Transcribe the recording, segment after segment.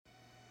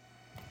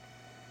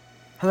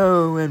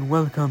Hello and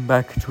welcome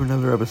back to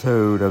another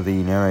episode of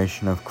the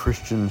Narration of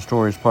Christian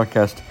Stories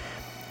podcast,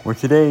 where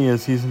today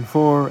is Season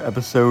 4,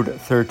 Episode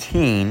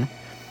 13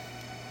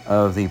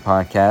 of the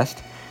podcast,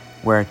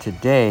 where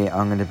today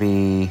I'm going to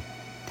be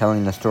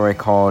telling the story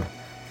called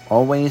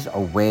Always a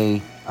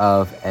Way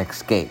of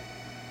Escape.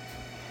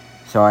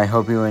 So I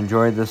hope you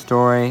enjoyed the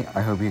story.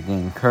 I hope you get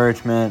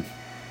encouragement,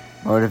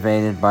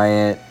 motivated by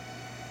it.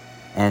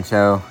 And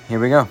so, here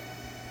we go.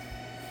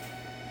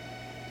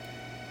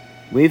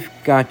 "We've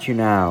got you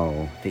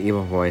now," the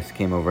evil voice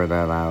came over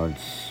the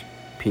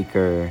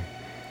loudspeaker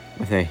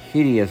with a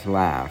hideous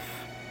laugh.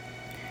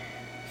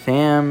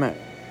 Sam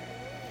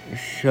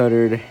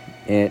shuddered.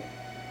 It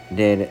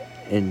did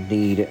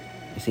indeed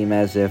seem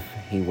as if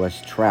he was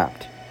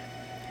trapped.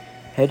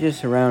 Hedges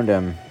surround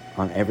him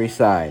on every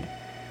side,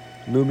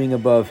 looming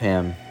above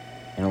him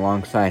and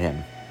alongside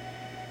him,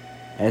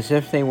 as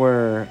if they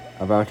were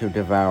about to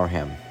devour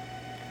him.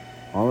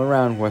 All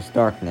around was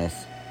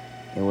darkness.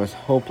 It was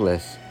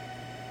hopeless.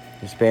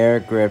 Despair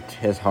gripped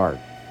his heart.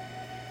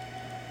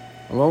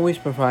 "I'll always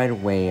provide a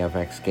way of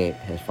escape,"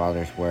 his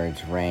father's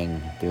words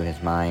rang through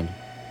his mind.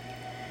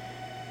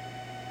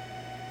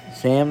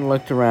 Sam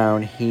looked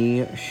around.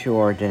 He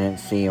sure didn't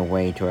see a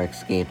way to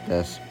escape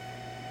this.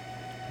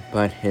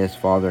 But his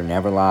father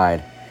never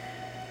lied.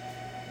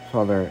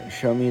 "Father,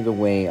 show me the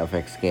way of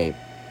escape,"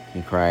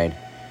 he cried.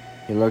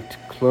 He looked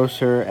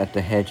closer at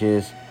the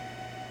hedges.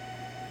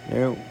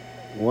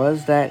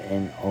 Was that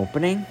an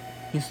opening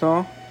he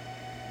saw?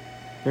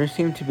 There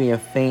seemed to be a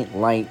faint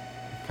light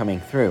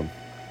coming through.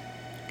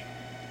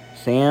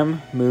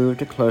 Sam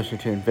moved closer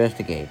to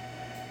investigate.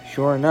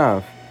 Sure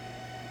enough,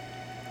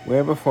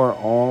 where before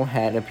all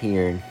had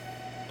appeared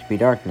to be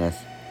darkness,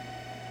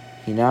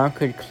 he now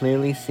could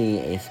clearly see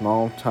a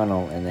small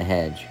tunnel in the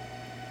hedge.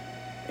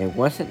 It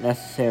wasn't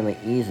necessarily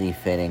easy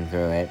fitting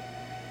through it,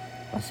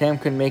 but Sam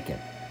could make it.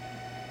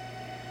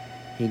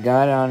 He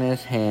got on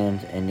his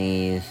hands and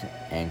knees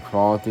and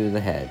crawled through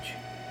the hedge.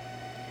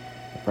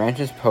 The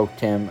branches poked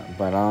him,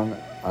 but on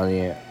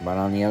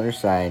the other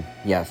side,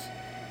 yes,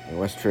 it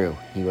was true,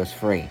 he was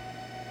free.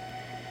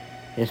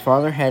 His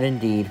father had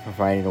indeed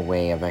provided a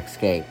way of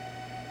escape.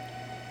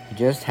 He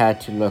just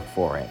had to look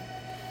for it.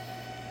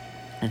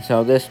 And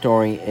so this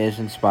story is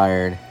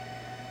inspired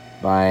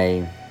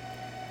by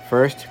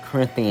 1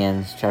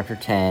 Corinthians chapter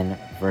 10,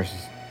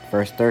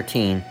 verse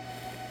 13,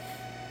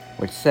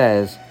 which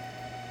says,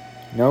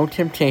 "No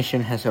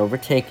temptation has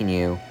overtaken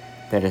you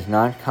that is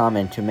not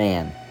common to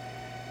man.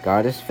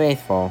 God is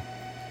faithful,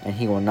 and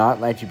he will not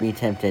let you be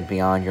tempted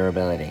beyond your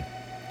ability.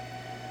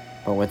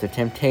 But with the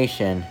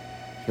temptation,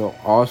 he'll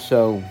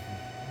also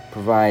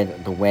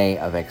provide the way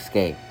of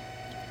escape,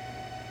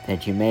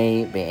 that you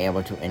may be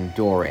able to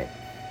endure it."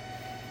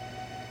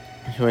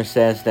 So it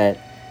says that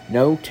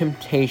no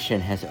temptation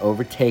has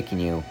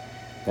overtaken you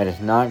that is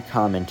not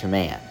common to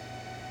man.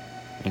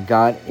 And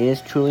God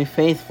is truly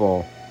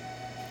faithful,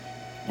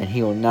 and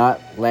he will not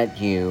let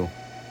you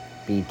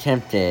be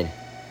tempted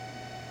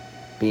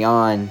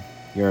beyond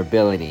your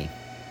ability.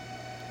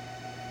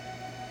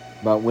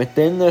 But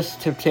within this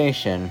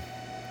temptation,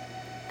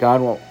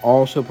 God will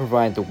also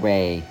provide the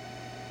way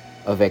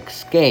of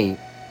escape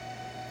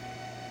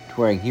to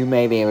where you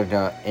may be able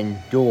to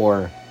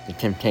endure the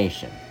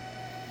temptation.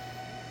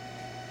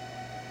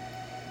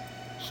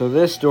 So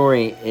this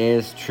story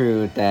is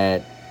true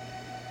that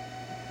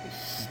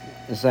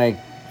it's like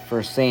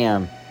for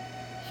Sam,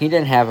 he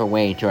didn't have a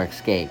way to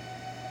escape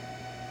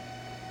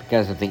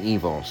because of the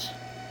evils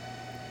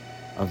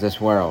of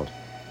this world.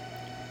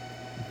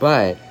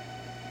 But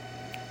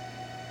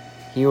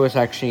he was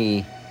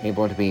actually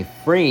able to be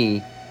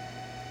free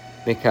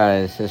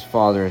because his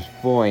father's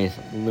voice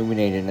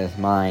illuminated his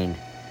mind,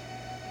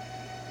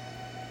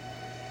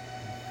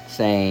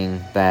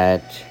 saying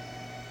that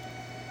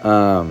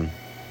I'll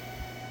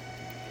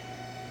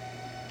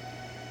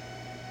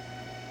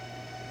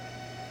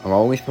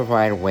always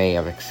provide a way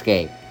of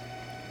escape.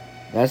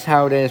 That's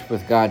how it is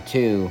with God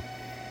too,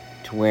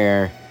 to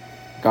where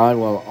God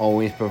will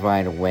always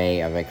provide a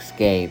way of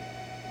escape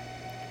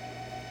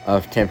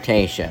of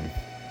temptation.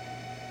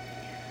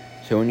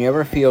 So when you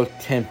ever feel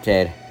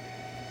tempted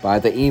by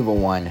the evil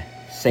one,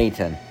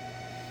 Satan,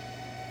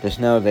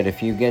 just know that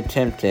if you get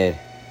tempted,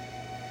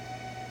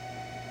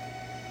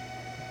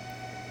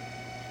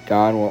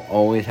 God will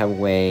always have a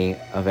way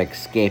of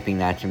escaping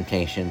that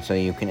temptation so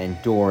you can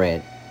endure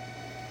it.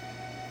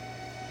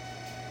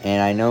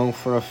 And I know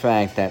for a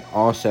fact that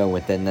also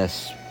within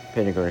this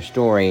particular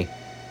story,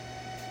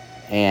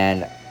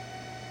 and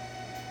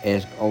it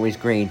is always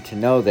great to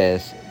know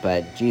this,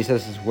 but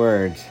Jesus'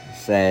 words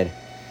said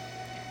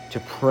to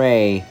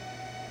pray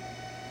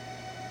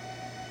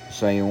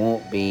so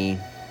you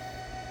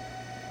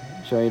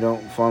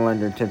don't fall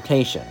under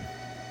temptation.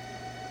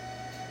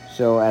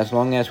 So as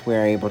long as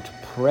we're able to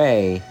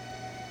pray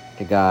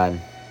to God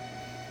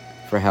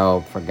for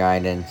help, for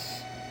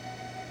guidance,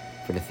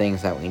 for the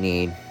things that we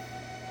need,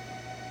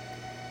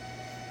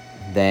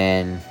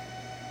 then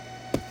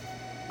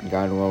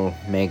God will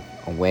make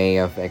a way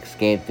of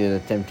escape through the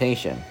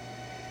temptation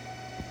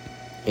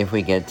if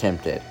we get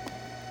tempted.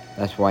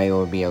 That's why it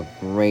would be a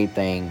great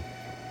thing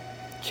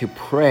to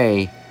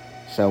pray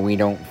so we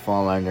don't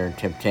fall under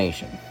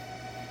temptation.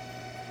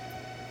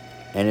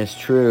 And it's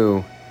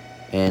true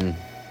in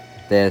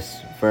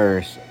this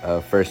verse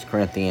of 1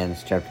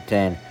 Corinthians chapter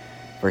 10,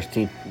 verse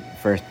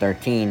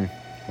 13,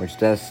 which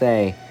does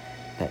say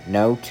that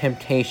no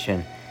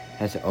temptation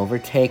has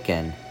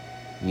overtaken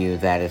you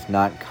that is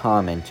not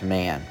common to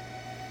man.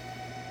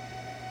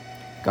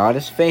 God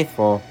is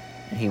faithful,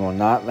 and he will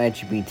not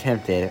let you be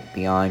tempted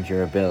beyond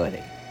your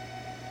ability.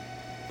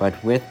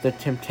 But with the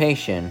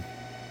temptation,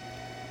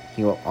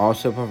 he will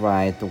also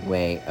provide the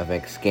way of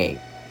escape,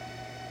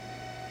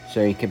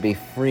 so you can be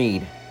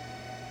freed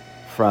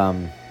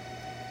from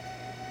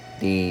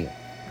the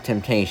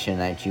temptation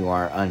that you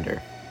are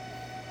under,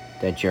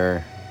 that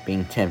you're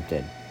being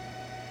tempted.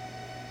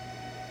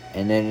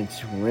 And then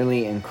it's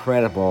really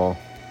incredible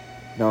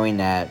knowing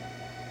that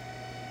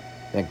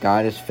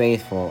God is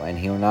faithful and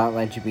he will not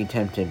let you be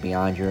tempted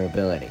beyond your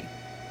ability.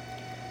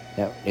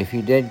 That if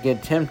you did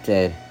get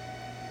tempted,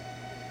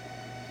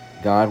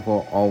 God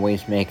will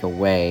always make a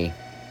way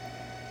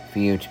for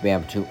you to be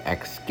able to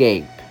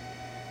escape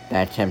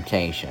that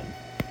temptation,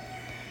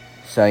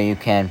 so you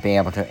can be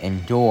able to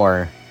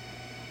endure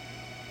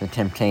the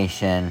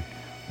temptation,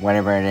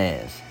 whatever it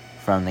is,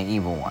 from the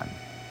evil one.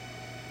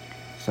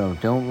 So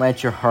don't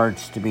let your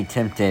hearts to be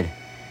tempted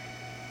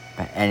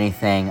by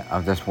anything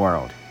of this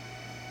world.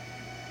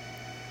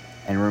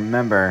 And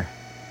remember,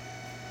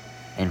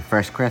 in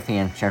 1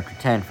 Corinthians chapter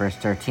 10, verse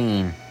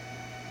 13,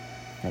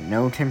 that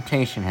no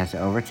temptation has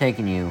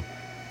overtaken you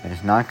that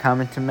is not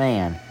common to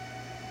man.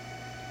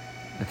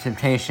 The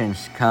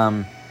temptations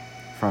come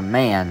from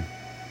man,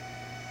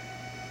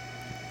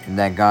 and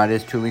that God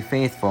is truly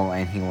faithful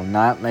and he will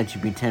not let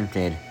you be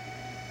tempted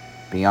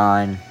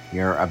beyond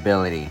your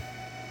ability.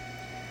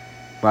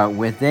 But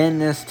within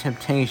this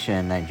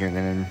temptation that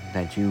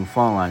you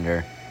fall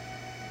under,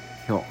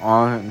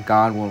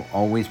 God will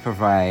always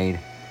provide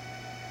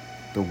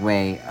the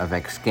way of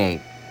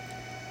escape,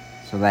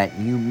 so that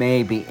you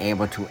may be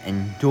able to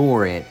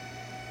endure it,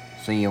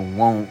 so you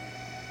won't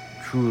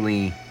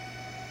truly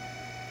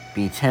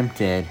be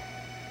tempted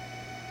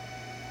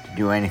to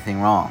do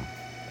anything wrong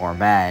or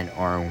bad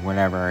or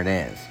whatever it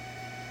is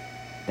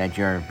that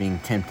you're being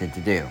tempted to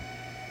do.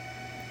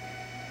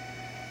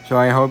 So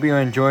I hope you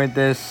enjoyed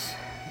this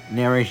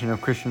narration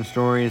of Christian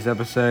Stories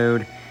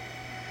episode.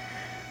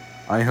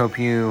 I hope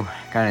you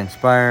got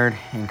inspired,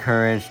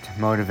 encouraged,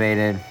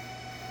 motivated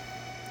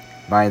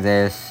by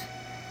this,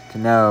 to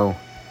know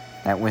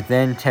that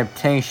within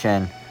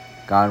temptation,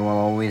 God will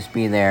always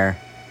be there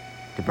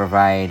to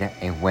provide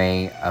a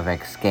way of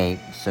escape,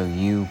 so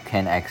you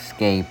can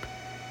escape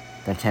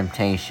the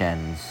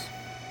temptations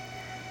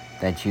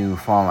that you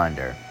fall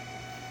under.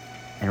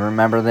 And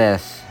remember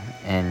this,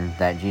 and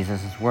that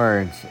Jesus'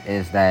 words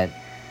is that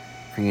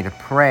for you to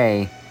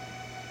pray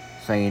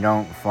so you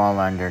don't fall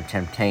under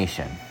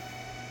temptation.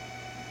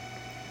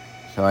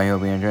 So I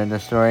hope you enjoyed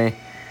this story.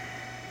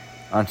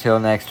 Until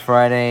next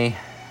Friday,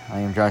 I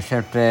am Josh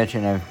Sheptich,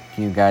 and if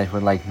you guys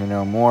would like to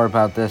know more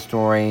about this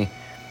story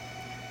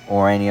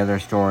or any other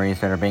stories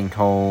that are being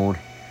told,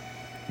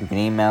 you can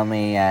email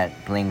me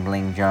at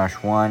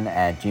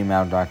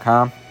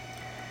blingblingjosh1@gmail.com.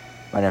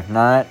 But if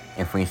not,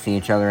 if we see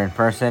each other in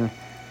person,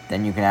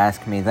 then you can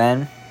ask me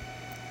then,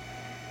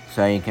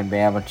 so you can be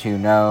able to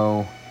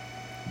know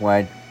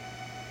what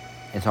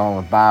it's all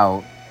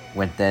about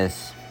with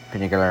this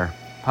particular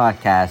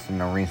podcast and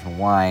the reason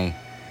why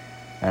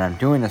that I'm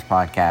doing this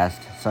podcast.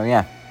 So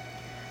yeah.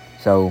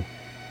 So,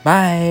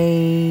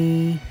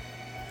 bye!